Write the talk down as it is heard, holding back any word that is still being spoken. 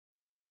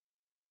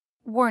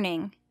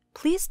Warning: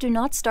 please do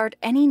not start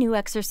any new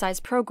exercise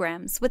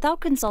programs without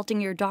consulting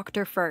your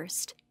doctor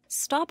first.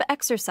 Stop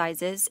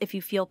exercises if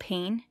you feel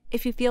pain,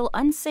 if you feel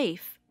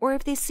unsafe, or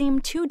if they seem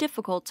too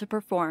difficult to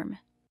perform.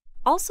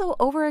 Also,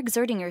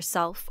 overexerting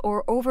yourself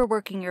or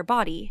overworking your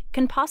body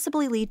can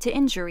possibly lead to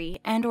injury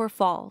and/or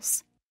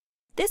falls.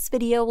 This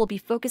video will be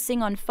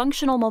focusing on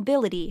functional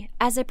mobility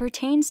as it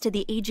pertains to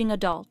the aging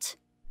adult.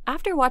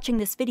 After watching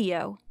this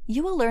video,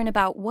 you will learn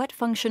about what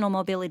functional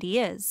mobility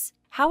is,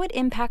 how it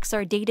impacts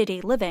our day-to-day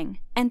living,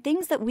 and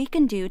things that we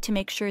can do to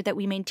make sure that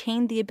we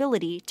maintain the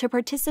ability to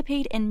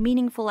participate in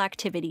meaningful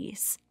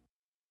activities.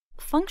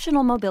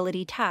 Functional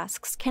mobility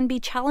tasks can be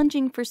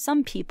challenging for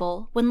some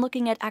people when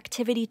looking at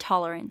activity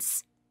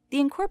tolerance. The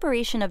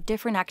incorporation of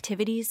different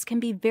activities can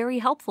be very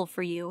helpful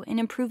for you in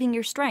improving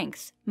your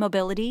strength,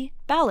 mobility,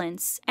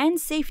 balance, and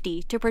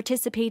safety to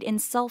participate in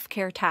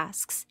self-care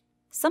tasks.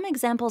 Some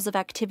examples of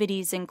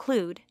activities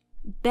include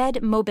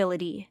bed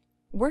mobility,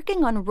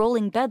 working on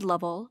rolling bed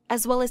level,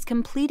 as well as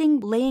completing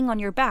laying on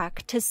your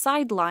back to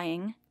side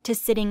lying to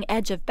sitting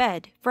edge of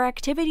bed for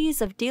activities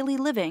of daily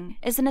living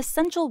is an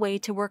essential way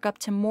to work up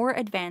to more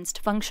advanced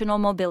functional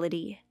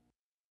mobility.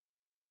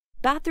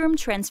 Bathroom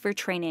transfer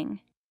training.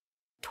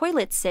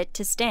 Toilet sit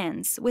to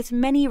stands with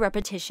many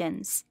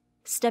repetitions.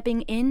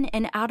 Stepping in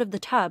and out of the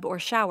tub or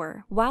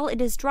shower while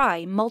it is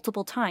dry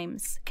multiple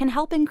times can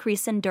help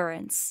increase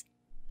endurance.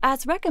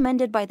 As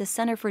recommended by the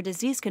Center for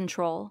Disease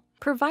Control,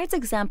 provides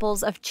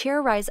examples of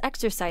chair rise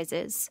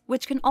exercises,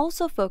 which can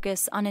also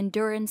focus on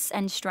endurance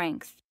and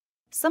strength.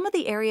 Some of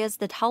the areas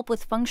that help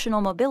with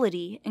functional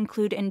mobility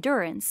include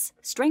endurance,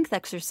 strength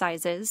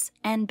exercises,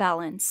 and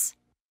balance.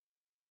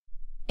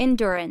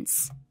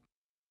 Endurance.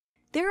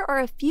 There are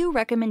a few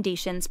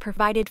recommendations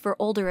provided for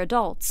older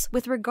adults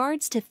with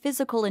regards to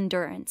physical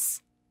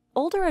endurance.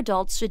 Older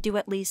adults should do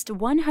at least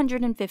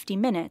 150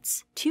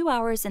 minutes, 2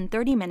 hours and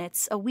 30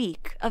 minutes a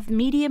week of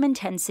medium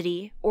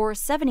intensity, or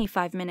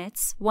 75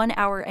 minutes, 1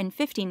 hour and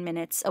 15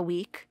 minutes a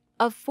week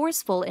of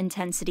forceful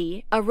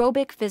intensity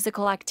aerobic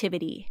physical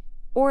activity,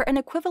 or an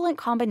equivalent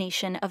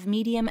combination of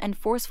medium and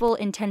forceful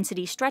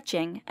intensity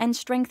stretching and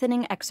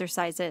strengthening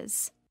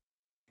exercises.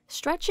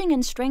 Stretching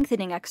and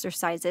strengthening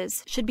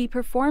exercises should be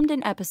performed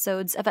in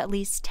episodes of at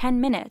least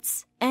 10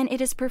 minutes, and it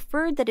is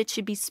preferred that it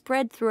should be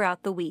spread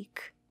throughout the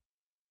week.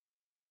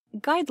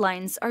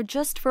 Guidelines are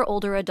just for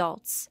older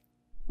adults.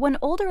 When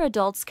older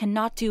adults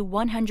cannot do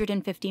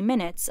 150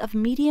 minutes of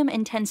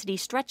medium-intensity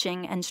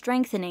stretching and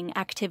strengthening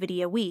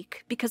activity a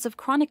week because of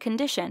chronic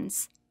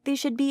conditions, they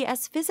should be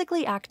as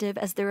physically active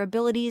as their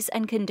abilities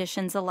and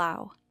conditions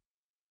allow.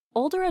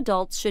 Older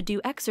adults should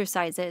do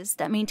exercises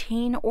that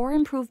maintain or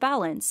improve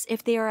balance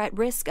if they are at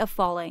risk of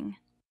falling.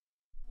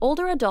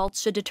 Older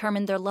adults should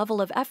determine their level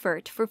of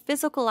effort for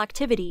physical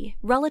activity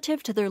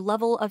relative to their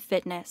level of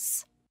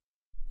fitness.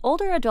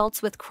 Older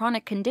adults with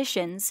chronic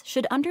conditions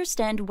should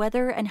understand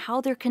whether and how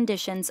their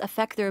conditions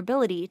affect their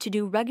ability to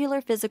do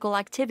regular physical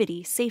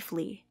activity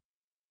safely.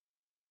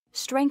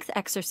 Strength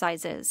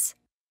exercises.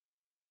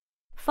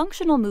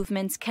 Functional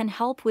movements can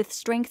help with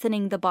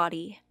strengthening the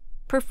body.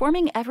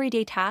 Performing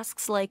everyday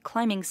tasks like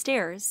climbing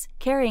stairs,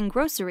 carrying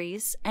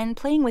groceries, and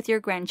playing with your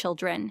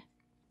grandchildren.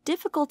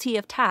 Difficulty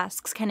of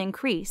tasks can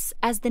increase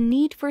as the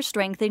need for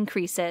strength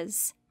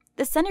increases.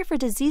 The Center for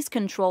Disease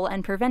Control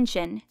and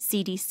Prevention,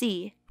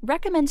 CDC,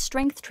 recommends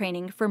strength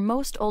training for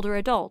most older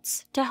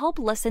adults to help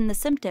lessen the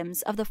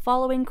symptoms of the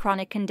following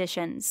chronic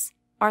conditions: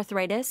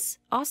 arthritis,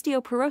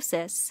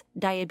 osteoporosis,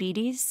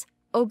 diabetes,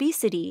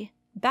 obesity,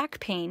 back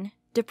pain,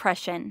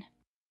 depression.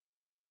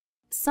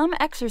 Some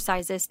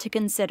exercises to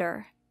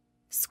consider.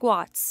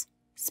 Squats.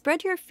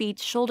 Spread your feet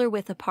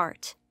shoulder-width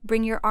apart.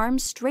 Bring your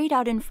arms straight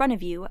out in front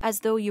of you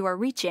as though you are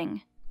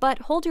reaching, but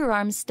hold your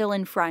arms still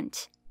in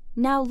front.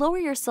 Now lower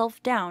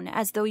yourself down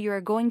as though you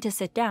are going to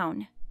sit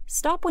down.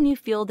 Stop when you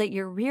feel that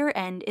your rear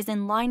end is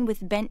in line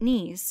with bent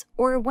knees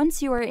or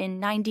once you are in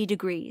 90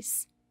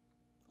 degrees.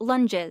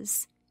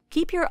 Lunges.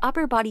 Keep your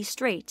upper body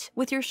straight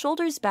with your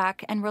shoulders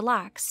back and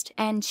relaxed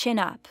and chin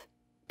up.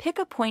 Pick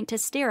a point to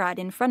stare at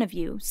in front of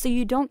you so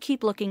you don't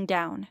keep looking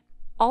down.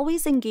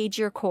 Always engage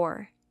your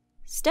core.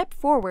 Step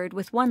forward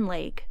with one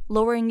leg,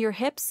 lowering your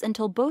hips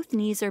until both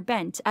knees are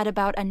bent at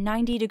about a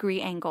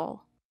 90-degree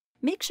angle.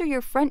 Make sure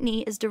your front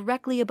knee is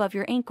directly above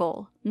your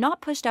ankle,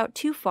 not pushed out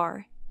too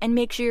far, and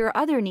make sure your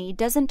other knee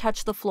doesn't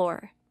touch the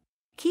floor.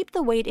 Keep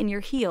the weight in your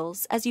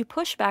heels as you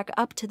push back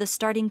up to the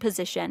starting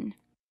position.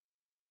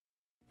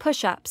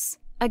 Push-ups.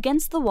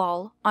 Against the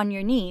wall, on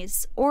your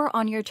knees, or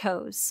on your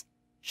toes.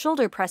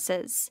 Shoulder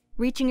presses,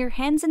 reaching your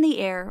hands in the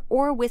air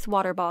or with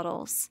water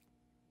bottles.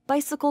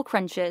 Bicycle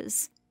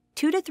crunches,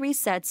 2 to 3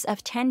 sets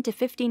of 10 to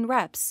 15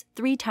 reps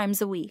 3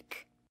 times a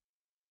week.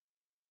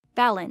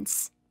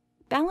 Balance.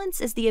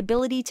 Balance is the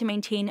ability to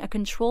maintain a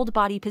controlled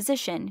body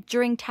position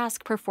during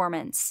task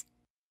performance.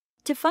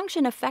 To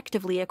function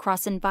effectively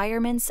across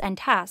environments and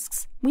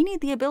tasks, we need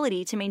the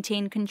ability to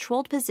maintain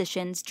controlled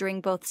positions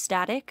during both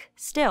static,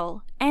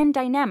 still, and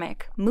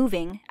dynamic,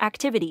 moving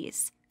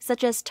activities,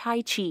 such as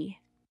Tai Chi.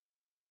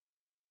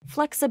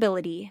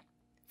 Flexibility.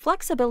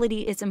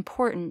 Flexibility is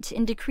important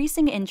in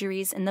decreasing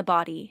injuries in the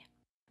body.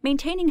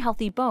 Maintaining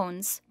healthy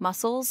bones,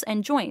 muscles,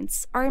 and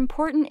joints are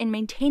important in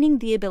maintaining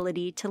the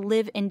ability to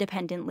live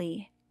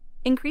independently.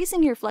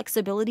 Increasing your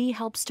flexibility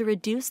helps to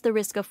reduce the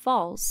risk of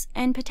falls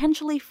and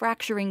potentially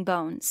fracturing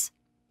bones.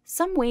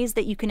 Some ways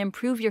that you can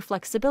improve your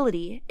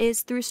flexibility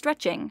is through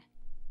stretching.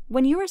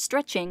 When you are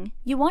stretching,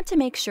 you want to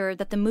make sure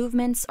that the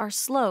movements are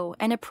slow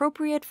and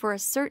appropriate for a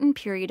certain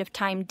period of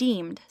time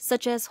deemed,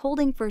 such as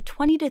holding for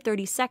 20 to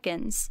 30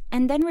 seconds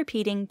and then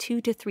repeating 2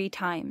 to 3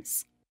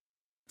 times.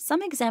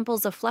 Some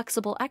examples of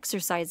flexible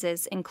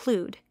exercises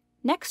include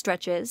neck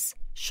stretches,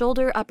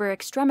 shoulder upper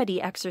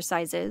extremity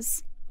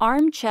exercises,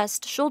 arm,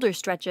 chest, shoulder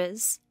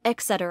stretches,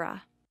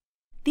 etc.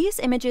 These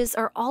images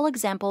are all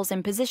examples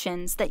and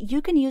positions that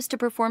you can use to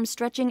perform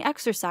stretching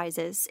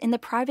exercises in the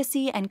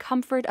privacy and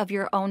comfort of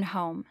your own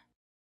home.